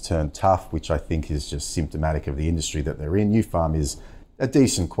sudden it's turned tough, which I think is just symptomatic of the industry that they're in. Nufarm is a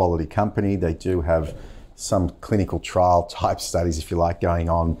decent quality company. They do have some clinical trial type studies, if you like, going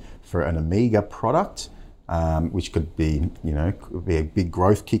on for an Omega product, which could be a big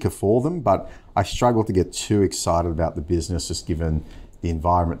growth kicker for them. But I struggle to get too excited about the business, just given the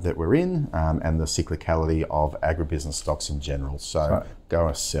environment that we're in and the cyclicality of agribusiness stocks in general. So go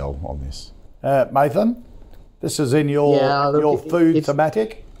and sell on this. Mathan, this is in your food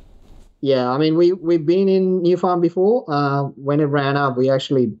thematic. Yeah, I mean, we've been in Nufarm before. When it ran up, we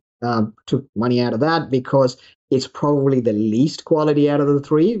actually took money out of that because it's probably the least quality out of the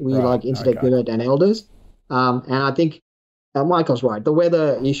three. We like Incitec Pivot and Elders. And I think Michael's right. The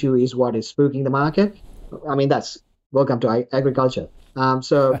weather issue is what is spooking the market. I mean, that's welcome to agriculture.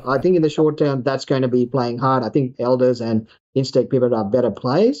 So I think in the short term, that's going to be playing hard. I think Elders and Incitec Pivot are better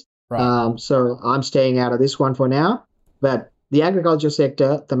plays. Right. So I'm staying out of this one for now. But the agriculture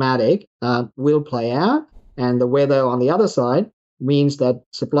sector thematic will play out. And the weather on the other side means that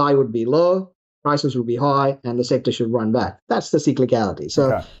supply would be low, prices will be high, and the sector should run back. That's the cyclicality.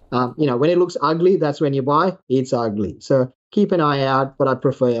 So, when it looks ugly, that's when you buy. It's ugly. So keep an eye out, but I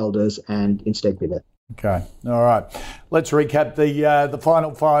prefer Elders and Incitec Pivot. Okay. All right. Let's recap the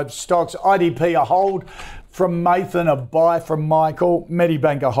final five stocks. IDP, a hold from Mathan, a buy from Michael.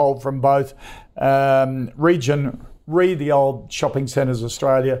 Medibank, a hold from both. Region Re, the old shopping centres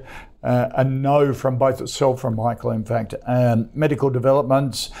Australia, a no from both, a sell from Michael, in fact. Medical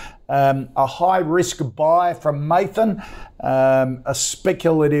Developments, a high risk buy from Mathan, a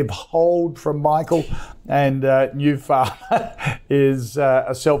speculative hold from Michael, and Nufarm is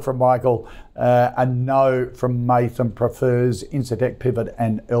a sell from Michael, a no from Mathan, prefers Incitec Pivot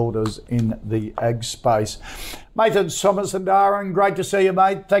and Elders in the ag space. Mathan Somasundaram, great to see you,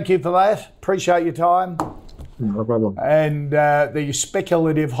 mate. Thank you for that. Appreciate your time. No problem. And the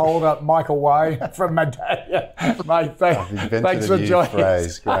speculative holder, Michael Way from Medallia. Mate, thanks for joining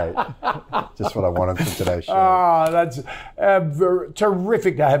us. Great. Just what I wanted for today's show. That's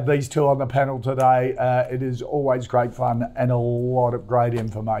terrific to have these two on the panel today. It is always great fun and a lot of great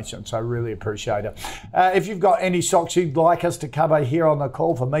information, so really appreciate it. If you've got any stocks you'd like us to cover here on the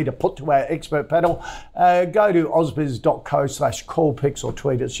call for me to put to our expert panel, go to ausbiz.co/callpicks or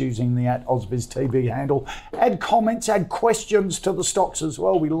tweet us using the @AusbizTV handle. Add comments, add questions to the stocks as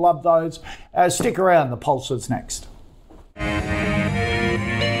well. We love those. Stick around. The Pulse is next.